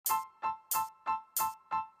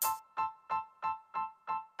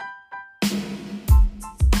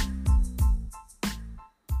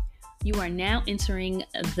You are now entering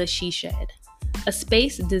the She Shed, a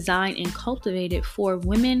space designed and cultivated for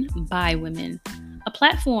women by women, a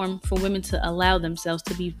platform for women to allow themselves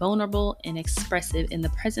to be vulnerable and expressive in the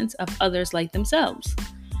presence of others like themselves,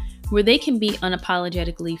 where they can be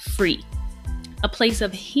unapologetically free, a place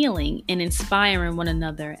of healing and inspiring one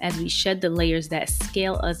another as we shed the layers that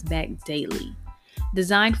scale us back daily.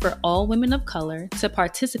 Designed for all women of color to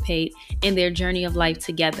participate in their journey of life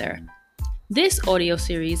together. This audio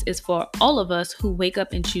series is for all of us who wake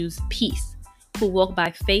up and choose peace, who walk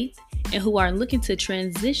by faith, and who are looking to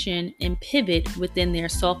transition and pivot within their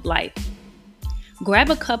soft life. Grab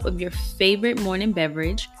a cup of your favorite morning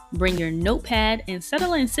beverage, bring your notepad, and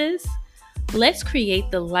settle in, sis. Let's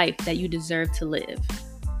create the life that you deserve to live.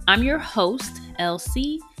 I'm your host,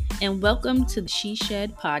 Elsie, and welcome to the She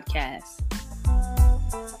Shed podcast.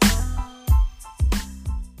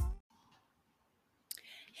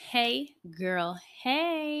 Hey, girl,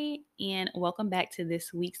 hey, and welcome back to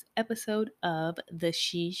this week's episode of the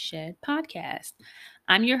She Shed podcast.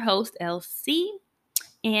 I'm your host, Elsie,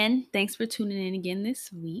 and thanks for tuning in again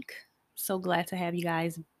this week. So glad to have you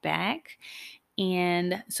guys back.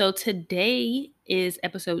 And so today is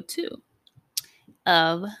episode 2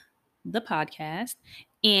 of the podcast,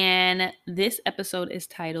 and this episode is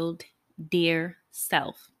titled Dear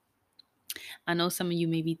Self. I know some of you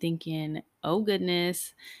may be thinking, oh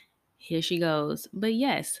goodness, here she goes. But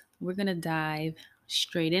yes, we're going to dive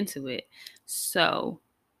straight into it. So,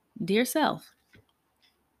 dear self,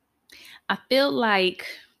 I feel like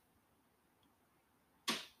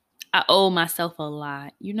I owe myself a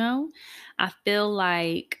lot, I feel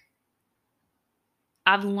like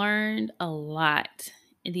I've learned a lot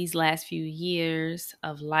in these last few years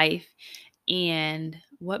of life. And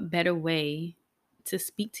what better way to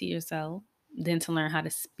speak to yourself than to learn how to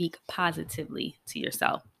speak positively to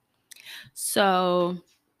yourself? So,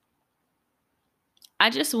 I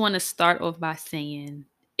just want to start off by saying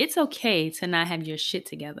it's okay to not have your shit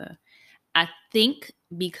together. I think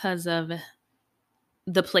because of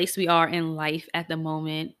the place we are in life at the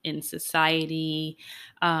moment in society,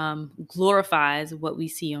 glorifies what we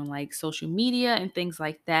see on like social media and things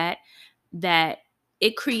like that, that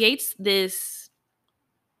it creates this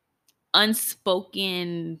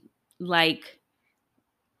unspoken like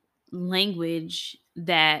language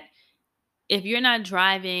that if you're not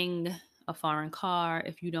driving a foreign car,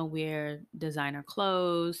 if you don't wear designer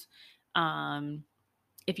clothes,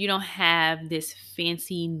 if you don't have this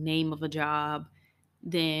fancy name of a job,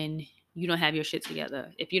 then you don't have your shit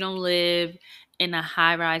together. If you don't live in a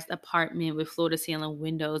high-rise apartment with floor-to-ceiling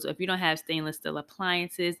windows, if you don't have stainless steel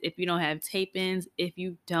appliances, if you don't have tape-ins, if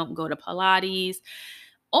you don't go to Pilates,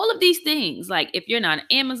 all of these things, like if you're not an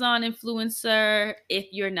Amazon influencer, if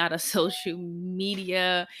you're not a social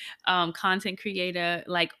media content creator,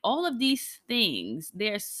 like all of these things,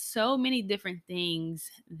 there's so many different things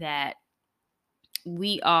that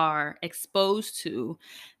we are exposed to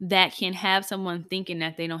that can have someone thinking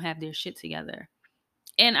that they don't have their shit together.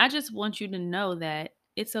 And I just want you to know that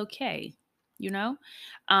it's okay, you know?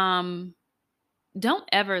 Um, don't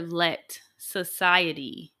ever let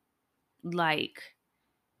society like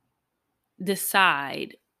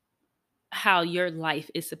decide how your life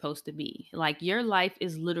is supposed to be. Like your life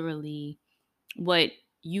is literally what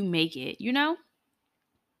you make it, you know?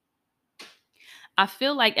 I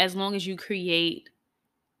feel like as long as you create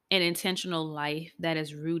an intentional life that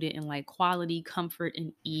is rooted in like quality, comfort,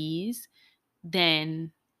 and ease,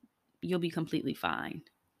 then you'll be completely fine.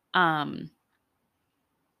 Um,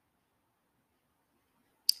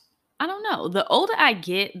 I don't know. The older I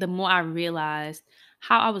get, the more I realize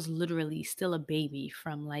how I was literally still a baby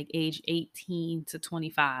from like age 18 to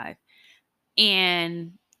 25.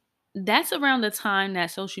 And that's around the time that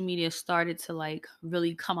social media started to like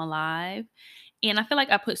really come alive. And I feel like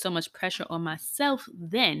I put so much pressure on myself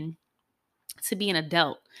then to be an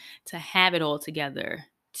adult, to have it all together,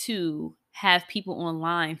 to have people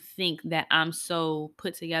online think that I'm so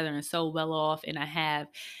put together and so well off and I have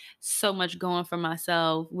so much going for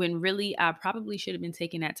myself when really I probably should have been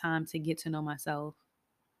taking that time to get to know myself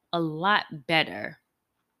a lot better.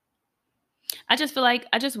 I just feel like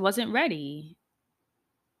I just wasn't ready,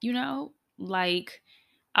 you know? Like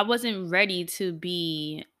I wasn't ready to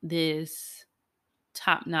be this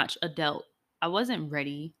top-notch adult. I wasn't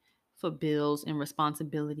ready for bills and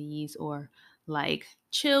responsibilities or like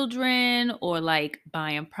children or like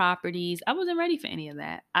buying properties. I wasn't ready for any of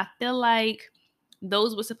that. I feel like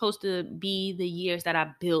those were supposed to be the years that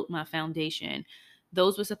I built my foundation.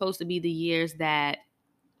 Those were supposed to be the years that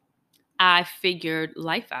I figured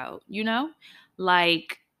life out, you know?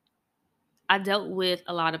 Like I dealt with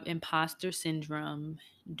a lot of imposter syndrome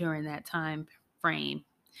during that time frame.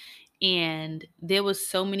 And there was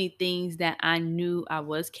so many things that I knew I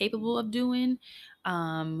was capable of doing.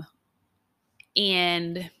 Um,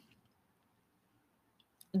 and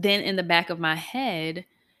then in the back of my head,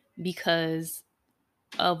 because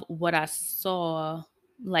of what I saw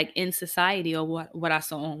like in society or what I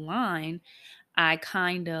saw online, I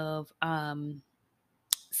kind of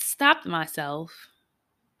stopped myself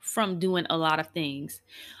from doing a lot of things.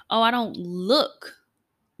 Oh, I don't look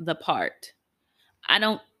the part. I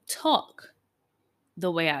don't talk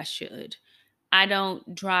the way I should. I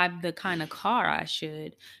don't drive the kind of car I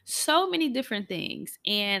should. So many different things.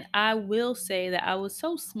 And I will say that I was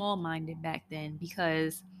so small minded back then,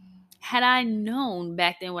 because had I known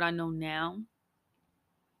back then what I know now,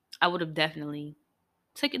 I would have definitely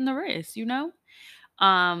taken the risk, you know?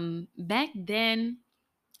 Back then,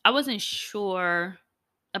 I wasn't sure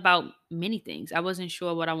about many things. I wasn't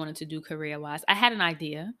sure what I wanted to do career wise. I had an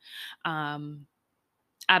idea. Um,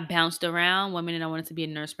 I bounced around. One minute I wanted to be a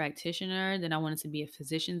nurse practitioner, then I wanted to be a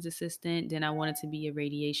physician's assistant, then I wanted to be a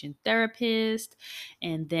radiation therapist,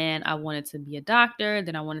 and then I wanted to be a doctor,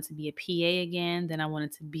 then I wanted to be a PA again, then I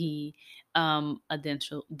wanted to be a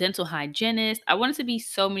dental hygienist. I wanted to be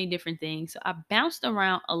so many different things. So I bounced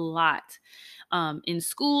around a lot. In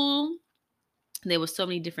school, there was so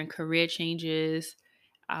many different career changes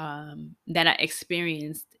that I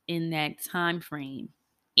experienced in that time frame.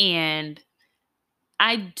 And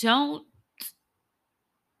I don't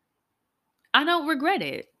I don't regret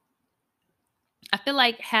it. I feel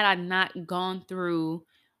like had I not gone through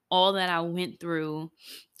all that I went through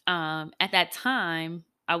at that time,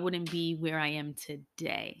 I wouldn't be where I am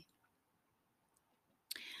today.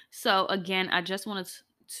 So again, I just wanted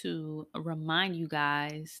to remind you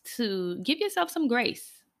guys to give yourself some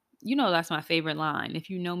grace. You know that's my favorite line. If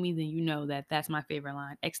you know me, then you know that that's my favorite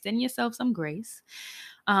line. Extend yourself some grace,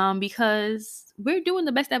 because we're doing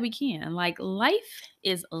the best that we can. Like life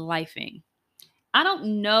is lifing. I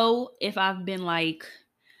don't know if I've been like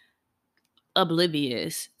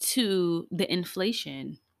oblivious to the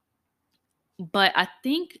inflation, but I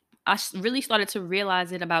think really started to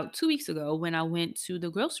realize it about 2 weeks ago when I went to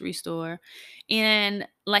the grocery store, and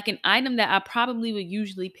like an item that I probably would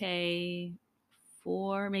usually pay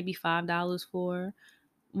maybe $5 for,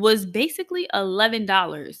 was basically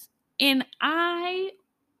 $11. And I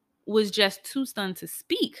was just too stunned to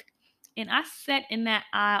speak. And I sat in that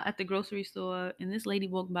aisle at the grocery store, and this lady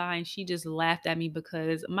walked by and she just laughed at me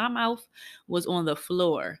because my mouth was on the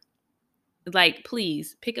floor. Like,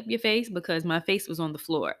 please pick up your face, because my face was on the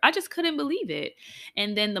floor. I just couldn't believe it.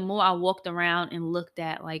 And then the more I walked around and looked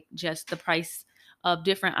at like just the price of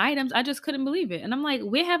different items, I just couldn't believe it. And I'm like,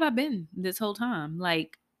 where have I been this whole time?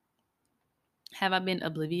 Like, have I been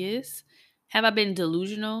oblivious? Have I been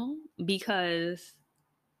delusional? Because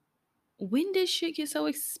when did shit get so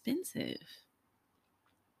expensive?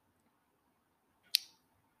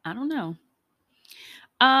 I don't know.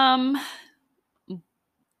 Um,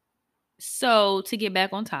 so to get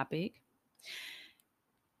back on topic,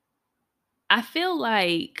 I feel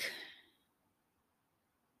like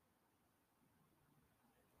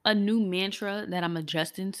a new mantra that I'm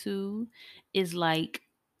adjusting to is like,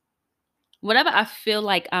 whatever I feel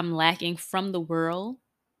like I'm lacking from the world,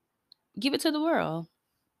 give it to the world.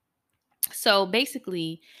 So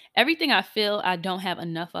basically, everything I feel I don't have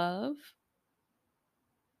enough of,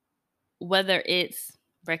 whether it's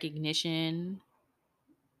recognition,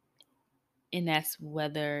 and that's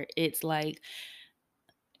whether it's like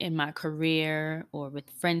in my career or with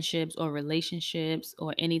friendships or relationships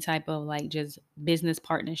or any type of like just business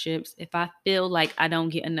partnerships, if I feel like I don't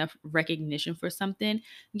get enough recognition for something,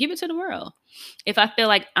 give it to the world. If I feel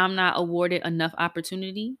like I'm not awarded enough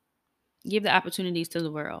opportunity, give the opportunities to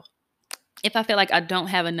the world. If I feel like I don't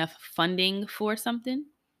have enough funding for something,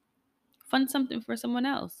 fund something for someone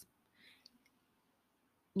else.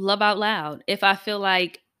 Love out loud. If I feel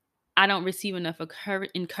like I don't receive enough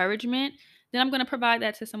encouragement, then I'm going to provide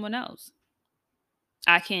that to someone else.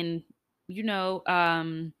 I can, you know,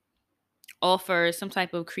 offer some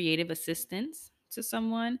type of creative assistance to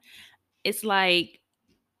someone. It's like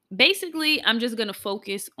basically I'm just going to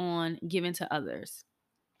focus on giving to others.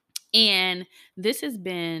 And this has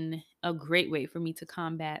been a great way for me to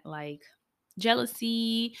combat like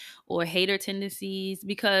jealousy or hater tendencies,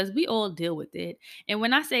 because we all deal with it. And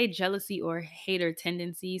when I say jealousy or hater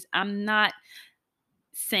tendencies, I'm not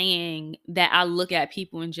saying that I look at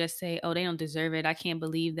people and just say, oh, they don't deserve it. I can't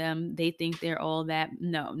believe them. They think they're all that.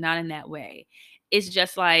 No, not in that way. It's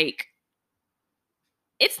just like,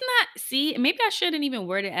 it's not see, maybe I shouldn't even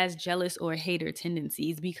word it as jealous or hater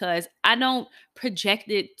tendencies because I don't project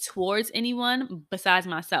it towards anyone besides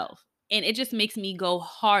myself. And it just makes me go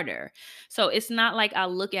harder. So it's not like I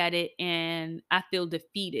look at it and I feel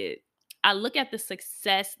defeated. I look at the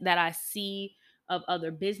success that I see of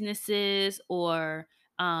other businesses or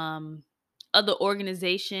um, other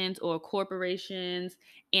organizations or corporations.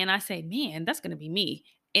 And I say, man, that's going to be me.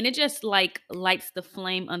 And it just like lights the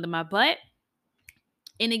flame under my butt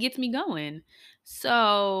and it gets me going.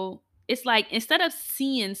 So it's like instead of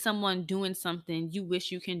seeing someone doing something you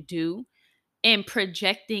wish you can do and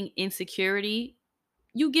projecting insecurity,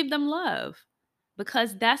 you give them love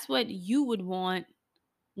because that's what you would want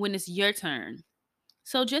when it's your turn.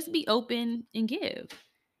 So just be open and give.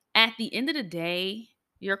 At the end of the day,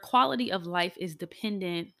 your quality of life is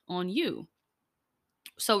dependent on you.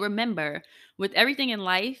 So remember, with everything in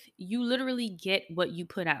life, you literally get what you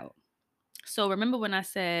put out. So remember when I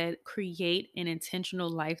said create an intentional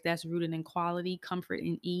life that's rooted in quality, comfort,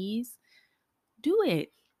 and ease? Do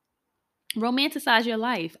it. Romanticize your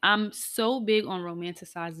life. I'm so big on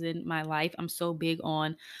romanticizing my life. I'm so big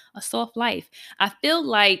on a soft life. I feel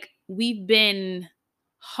like we've been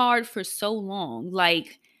hard for so long,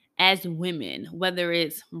 like as women, whether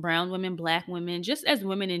it's brown women, black women, just as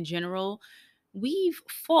women in general, we've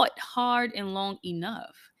fought hard and long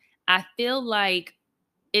enough. I feel like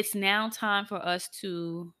it's now time for us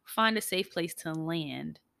to find a safe place to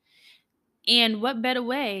land. And what better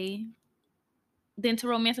way than to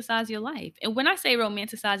romanticize your life? And when I say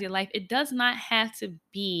romanticize your life, it does not have to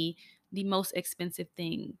be the most expensive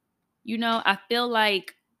thing. I feel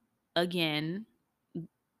like, again,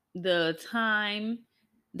 the time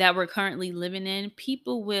that we're currently living in,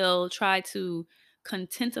 people will try to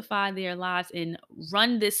contentify their lives and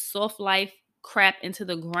run this soft life crap into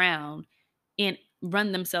the ground and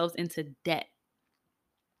run themselves into debt.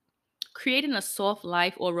 Creating a soft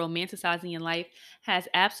life or romanticizing your life has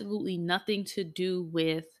absolutely nothing to do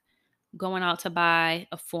with going out to buy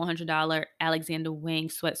a $400 Alexander Wang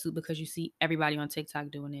sweatsuit because you see everybody on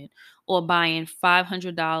TikTok doing it, or buying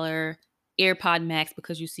 $500 AirPod Max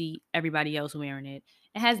because you see everybody else wearing it.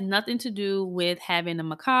 It has nothing to do with having a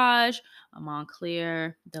Macaj, a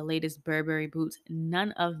Montclair, the latest Burberry boots,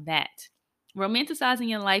 none of that. Romanticizing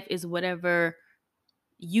your life is whatever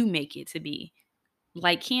you make it to be.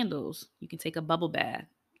 Like candles, you can take a bubble bath.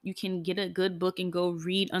 You can get a good book and go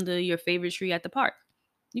read under your favorite tree at the park.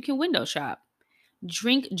 You can window shop.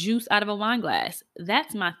 Drink juice out of a wine glass.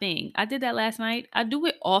 That's my thing. I did that last night. I do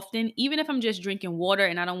it often, even if I'm just drinking water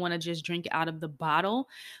and I don't want to just drink it out of the bottle.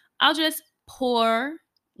 I'll just pour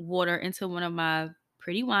water into one of my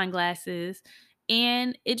pretty wine glasses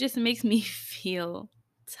and it just makes me feel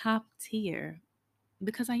top tier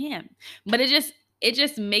because I am. But it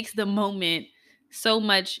just makes the moment so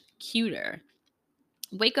much cuter.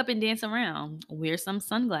 Wake up and dance around. Wear some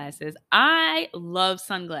sunglasses. I love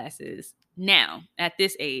sunglasses now at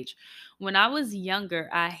this age. When I was younger,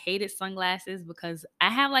 I hated sunglasses because I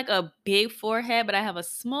have like a big forehead, but I have a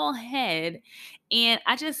small head. And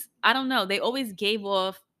I don't know, they always gave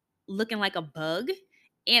off looking like a bug.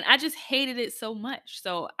 And I just hated it so much.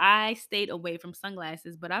 So I stayed away from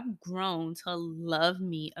sunglasses, but I've grown to love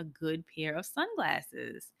me a good pair of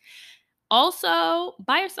sunglasses. Also,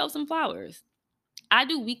 buy yourself some flowers. I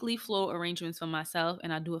do weekly floral arrangements for myself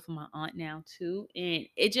and I do it for my aunt now too. And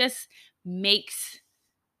it just makes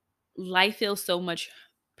life feel so much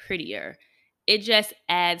prettier. It just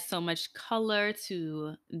adds so much color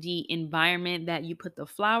to the environment that you put the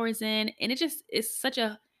flowers in. And it just is such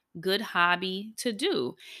a good hobby to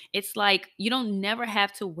do. It's like you don't never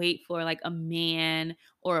have to wait for like a man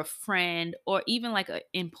or a friend or even like an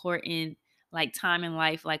important like time in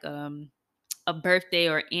life like a birthday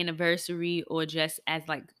or anniversary or just as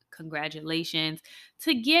like congratulations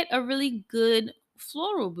to get a really good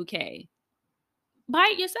floral bouquet. Buy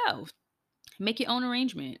it yourself. Make your own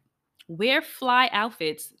arrangement. Wear fly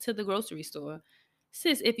outfits to the grocery store.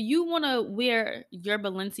 Sis, if you want to wear your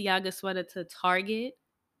Balenciaga sweater to Target,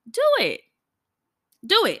 do it.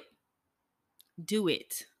 Do it. Do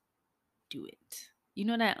it. Do it. You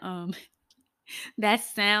know that that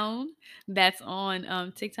sound that's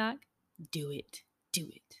on TikTok? Do it. Do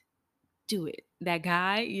it. Do it. That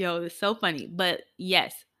guy, yo, it's so funny. But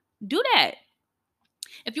yes, do that.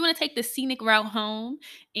 If you want to take the scenic route home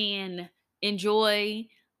and enjoy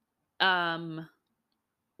um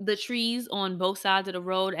the trees on both sides of the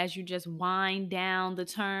road as you just wind down the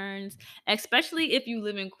turns, especially if you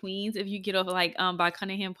live in Queens, if you get off like by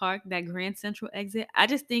Cunningham Park, that Grand Central exit. I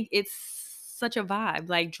just think it's such a vibe,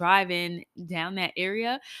 like driving down that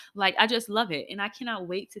area. Like I just love it. And I cannot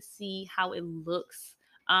wait to see how it looks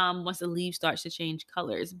once the leaves starts to change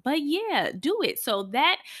colors. But yeah, do it. So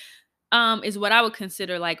that is what I would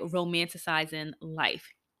consider like romanticizing life.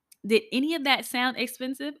 Did any of that sound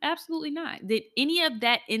expensive? Absolutely not. Did any of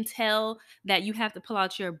that entail that you have to pull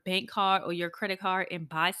out your bank card or your credit card and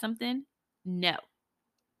buy something? No,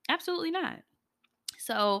 absolutely not.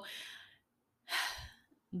 So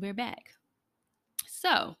we're back.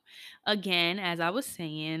 So, again, as I was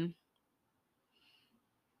saying,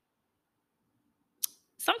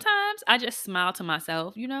 sometimes I just smile to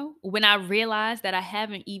myself, when I realize that I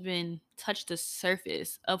haven't even touched the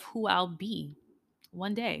surface of who I'll be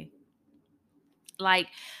one day. Like,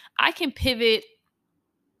 I can pivot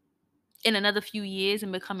in another few years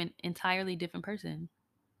and become an entirely different person.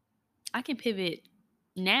 I can pivot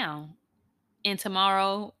now, and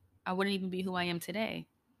tomorrow I wouldn't even be who I am today.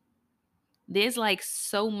 There's like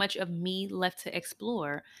so much of me left to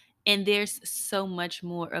explore, and there's so much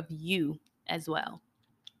more of you as well.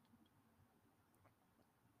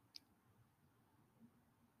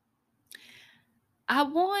 I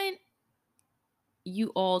want you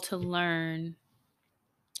all to learn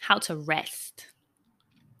how to rest.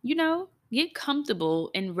 Get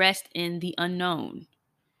comfortable and rest in the unknown.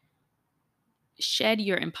 Shed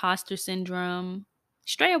your imposter syndrome.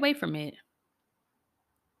 Stray away from it.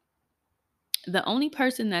 The only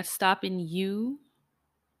person that's stopping you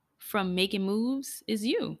from making moves is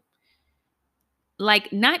you.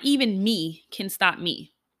 Like, not even me can stop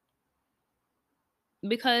me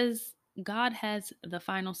because God has the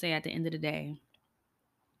final say at the end of the day.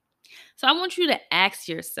 So I want you to ask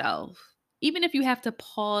yourself, even if you have to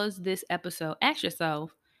pause this episode, ask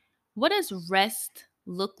yourself, what does rest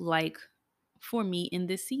look like for me in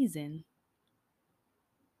this season?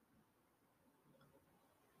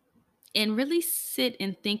 And really sit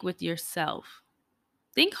and think with yourself.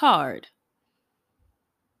 Think hard.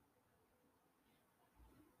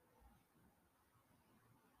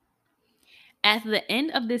 At the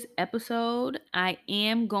end of this episode, I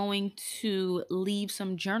am going to leave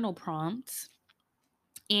some journal prompts,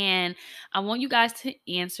 and I want you guys to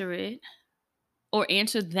answer it or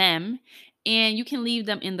answer them, and you can leave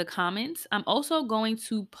them in the comments. I'm also going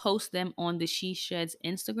to post them on the She Sheds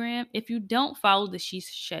Instagram. If you don't follow the She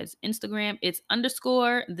Sheds Instagram, it's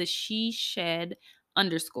underscore the She Shed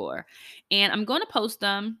underscore. And I'm going to post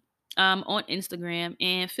them on Instagram,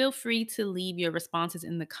 and feel free to leave your responses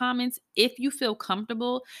in the comments. If you feel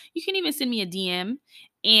comfortable, you can even send me a DM,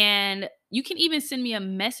 and you can even send me a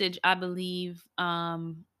message, I believe,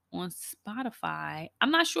 on Spotify.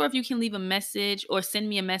 I'm not sure if you can leave a message or send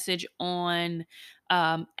me a message on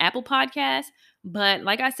Apple Podcasts, but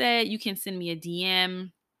like I said, you can send me a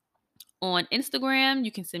DM on Instagram.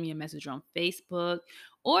 You can send me a message on Facebook,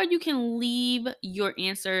 or you can leave your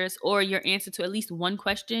answers or your answer to at least one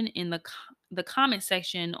question in the comment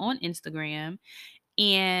section on Instagram,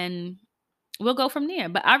 and we'll go from there.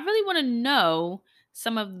 But I really want to know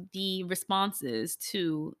some of the responses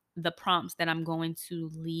to the prompts that I'm going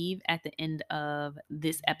to leave at the end of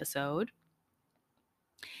this episode.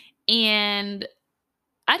 And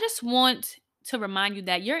I just want to remind you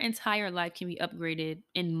that your entire life can be upgraded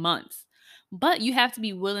in months, but you have to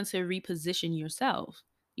be willing to reposition yourself.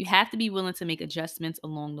 You have to be willing to make adjustments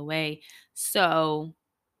along the way. So,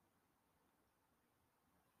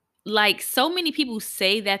 like, so many people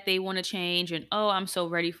say that they want to change and, oh, I'm so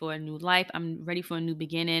ready for a new life, I'm ready for a new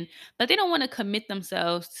beginning, but they don't want to commit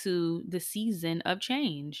themselves to the season of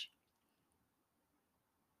change.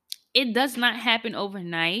 It does not happen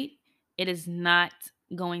overnight. It is not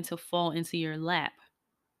going to fall into your lap.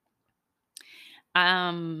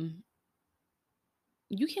 um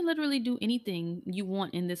you can literally do anything you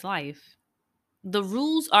want in this life. The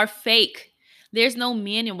rules are fake. There's no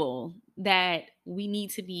manual that we need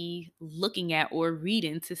to be looking at or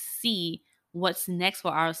reading to see what's next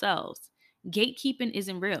for ourselves. Gatekeeping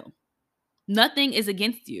isn't real. Nothing is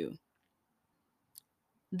against you.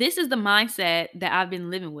 This is the mindset that I've been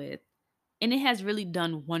living with, and it has really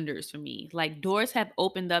done wonders for me. Like, doors have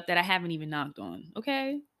opened up that I haven't even knocked on.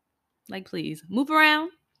 Okay? Like, please move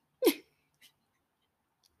around.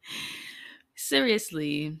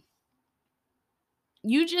 Seriously.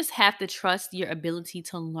 You just have to trust your ability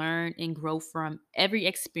to learn and grow from every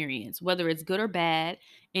experience, whether it's good or bad,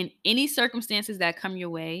 in any circumstances that come your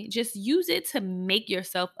way. Just use it to make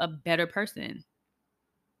yourself a better person.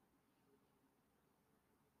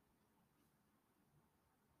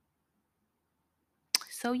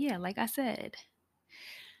 So, yeah, like I said,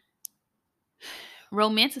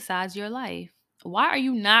 romanticize your life. Why are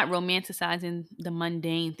you not romanticizing the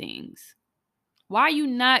mundane things? Why are you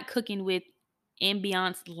not cooking with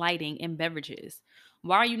ambiance lighting and beverages?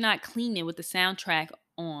 Why are you not cleaning with the soundtrack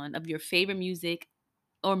on of your favorite music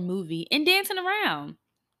or movie and dancing around?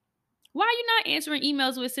 Why are you not answering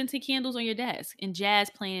emails with scented candles on your desk and jazz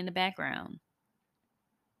playing in the background?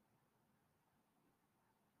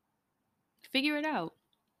 Figure it out.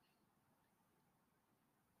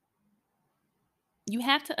 You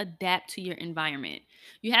have to adapt to your environment.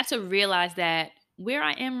 You have to realize that where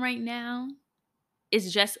I am right now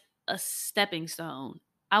is just a stepping stone.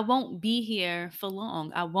 I won't be here for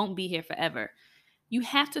long. I won't be here forever. You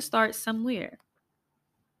have to start somewhere.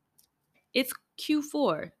 It's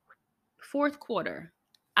Q4, fourth quarter.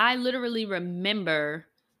 I literally remember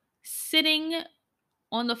sitting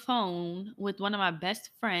on the phone with one of my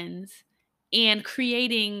best friends and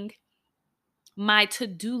creating my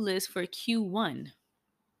to-do list for Q1.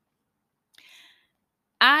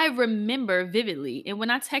 I remember vividly. And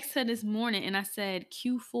when I texted her this morning and I said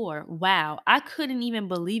Q4, wow, I couldn't even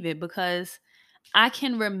believe it because I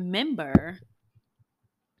can remember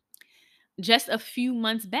just a few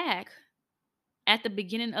months back at the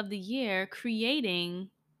beginning of the year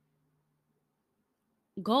creating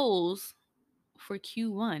goals for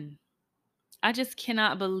Q1. I just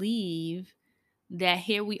cannot believe that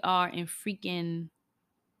here we are in freaking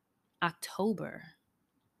October.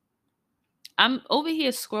 I'm over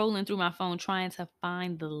here scrolling through my phone trying to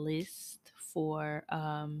find the list for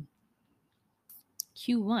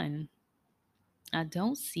Q1. I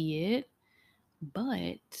don't see it,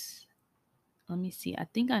 but let me see. I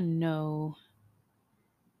think I know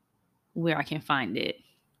where I can find it.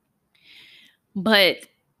 But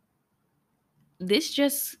this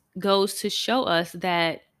just goes to show us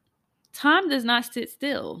that time does not sit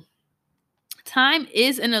still. Time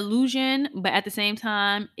is an illusion, but at the same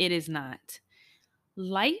time, it is not.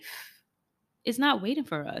 Life is not waiting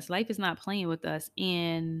for us. Life is not playing with us.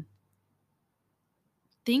 And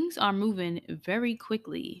things are moving very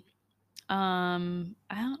quickly. I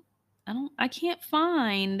can't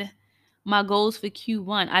find my goals for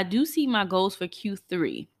Q1. I do see my goals for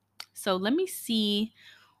Q3. So let me see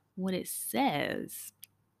what it says.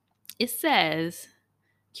 It says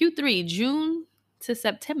Q3, June to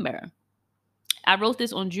September. I wrote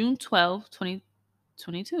this on June 12th,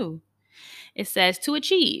 2022. It says to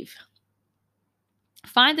achieve,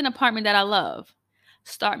 find an apartment that I love,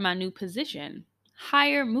 start my new position,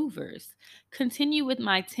 hire movers, continue with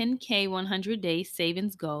my 10K 100-day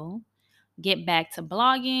savings goal, get back to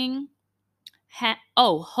blogging,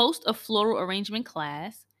 host a floral arrangement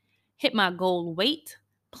class, hit my goal weight,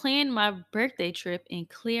 plan my birthday trip, and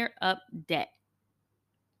clear up debt.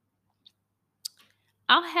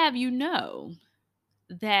 I'll have you know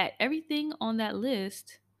that everything on that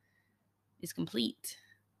list is complete.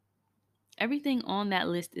 Everything on that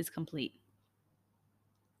list is complete.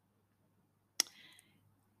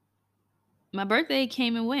 My birthday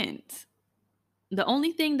came and went. The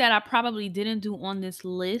only thing that I probably didn't do on this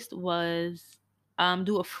list was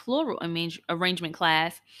do a floral arrangement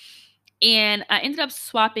class. And I ended up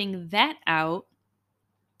swapping that out.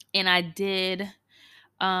 And I did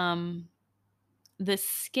the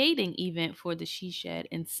skating event for the She Shed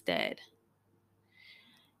instead.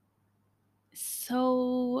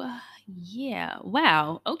 So, yeah.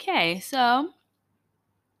 Wow. Okay. So,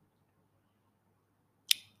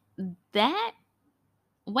 that,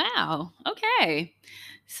 wow. Okay.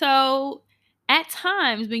 So, at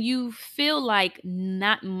times when you feel like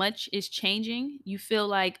not much is changing, you feel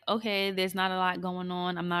like, okay, there's not a lot going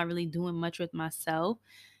on. I'm not really doing much with myself.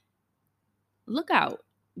 Look out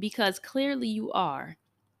because clearly you are.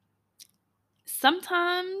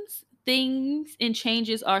 Sometimes things and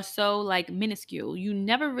changes are so like minuscule. You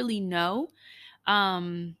never really know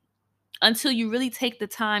until you really take the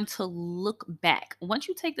time to look back. Once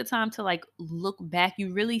you take the time to like look back,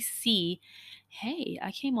 you really see, hey,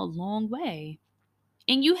 I came a long way.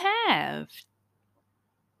 And you have.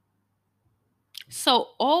 So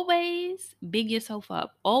always big yourself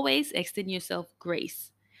up. Always extend yourself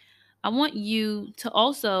grace. I want you to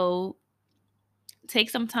also take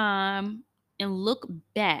some time and look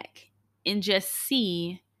back and just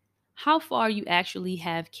see how far you actually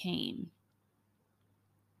have came.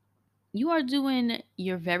 You are doing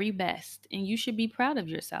your very best and you should be proud of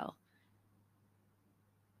yourself.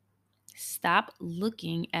 Stop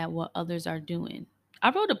looking at what others are doing. I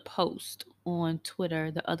wrote a post on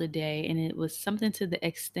Twitter the other day and it was something to the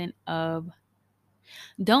extent of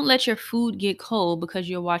don't let your food get cold because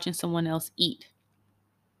you're watching someone else eat.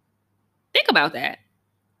 Think about that.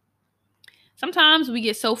 Sometimes we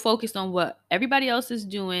get so focused on what everybody else is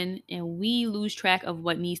doing and we lose track of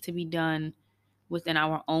what needs to be done within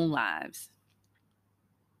our own lives.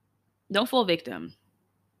 Don't fall victim.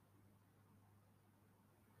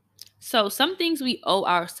 So, some things we owe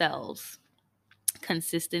ourselves: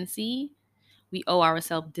 consistency, we owe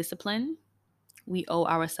ourselves discipline, we owe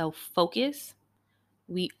ourselves focus,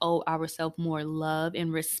 we owe ourselves more love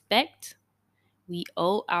and respect, we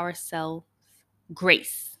owe ourselves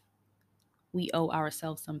grace, we owe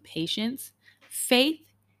ourselves some patience, faith,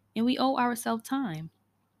 and we owe ourselves time.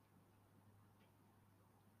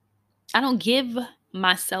 I don't give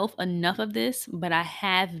myself enough of this, but I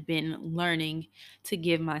have been learning to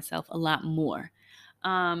give myself a lot more.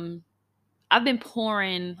 Um, I've been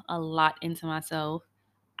pouring a lot into myself.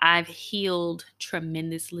 I've healed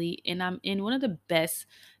tremendously, and I'm in one of the best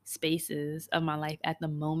spaces of my life at the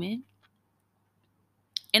moment.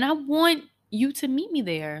 And I want you to meet me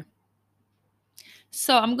there.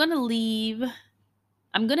 So I'm going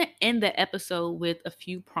to end the episode with a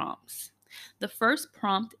few prompts. The first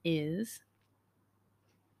prompt is: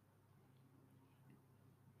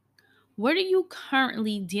 what are you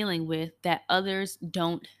currently dealing with that others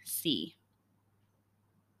don't see?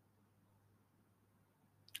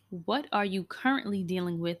 What are you currently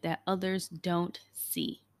dealing with that others don't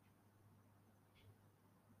see?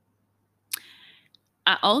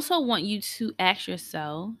 I also want you to ask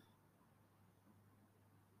yourself,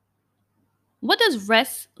 what does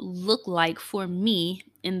rest look like for me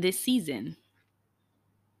in this season?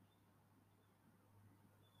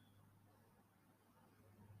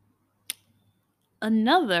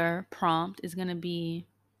 Another prompt is going to be,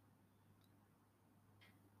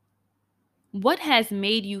 what has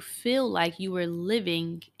made you feel like you were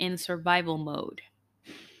living in survival mode?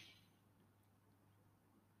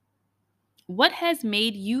 What has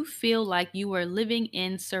made you feel like you were living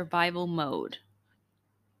in survival mode?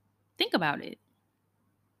 Think about it.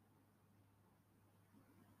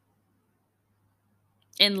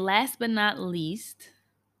 And last but not least,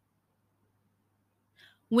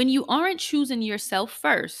 when you aren't choosing yourself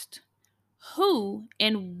first, who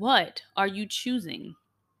and what are you choosing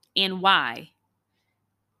and why?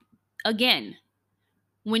 Again,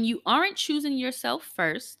 when you aren't choosing yourself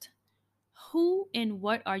first, who and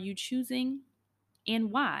what are you choosing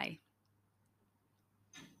and why?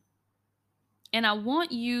 And I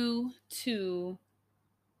want you to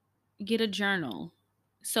get a journal.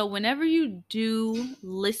 So whenever you do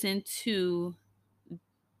listen to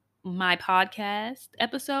my podcast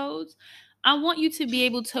episodes, I want you to be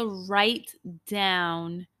able to write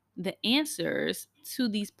down the answers to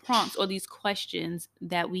these prompts or these questions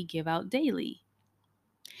that we give out daily.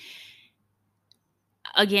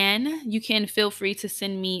 Again, you can feel free to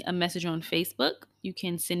send me a message on Facebook. You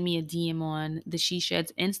can send me a DM on the She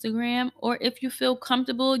Sheds Instagram, or if you feel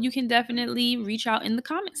comfortable, you can definitely reach out in the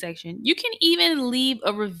comment section. You can even leave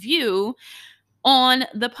a review on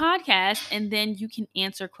the podcast, and then you can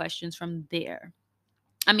answer questions from there.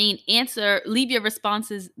 Leave your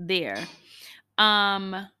responses there.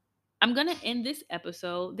 I'm gonna end this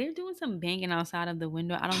episode. They're doing some banging outside of the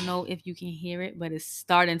window. I don't know if you can hear it, but it's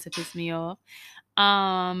starting to piss me off.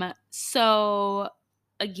 So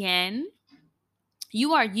again,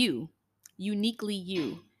 you are you, uniquely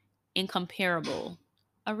you, incomparable,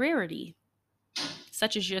 a rarity,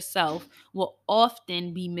 such as yourself, will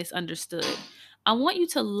often be misunderstood. I want you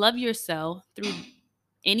to love yourself through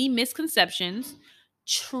any misconceptions,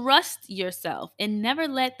 trust yourself, and never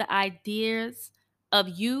let the ideas of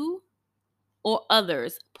you or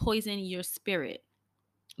others poison your spirit.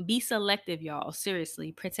 Be selective, y'all.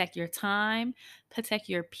 Seriously, protect your time, protect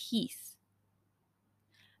your peace.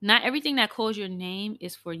 Not everything that calls your name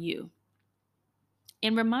is for you.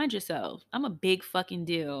 And remind yourself, I'm a big fucking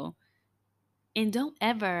deal. And don't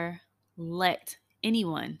ever let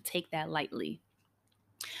anyone take that lightly.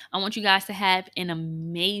 I want you guys to have an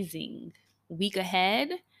amazing week ahead.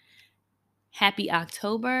 Happy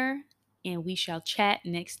October, and we shall chat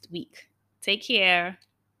next week. Take care.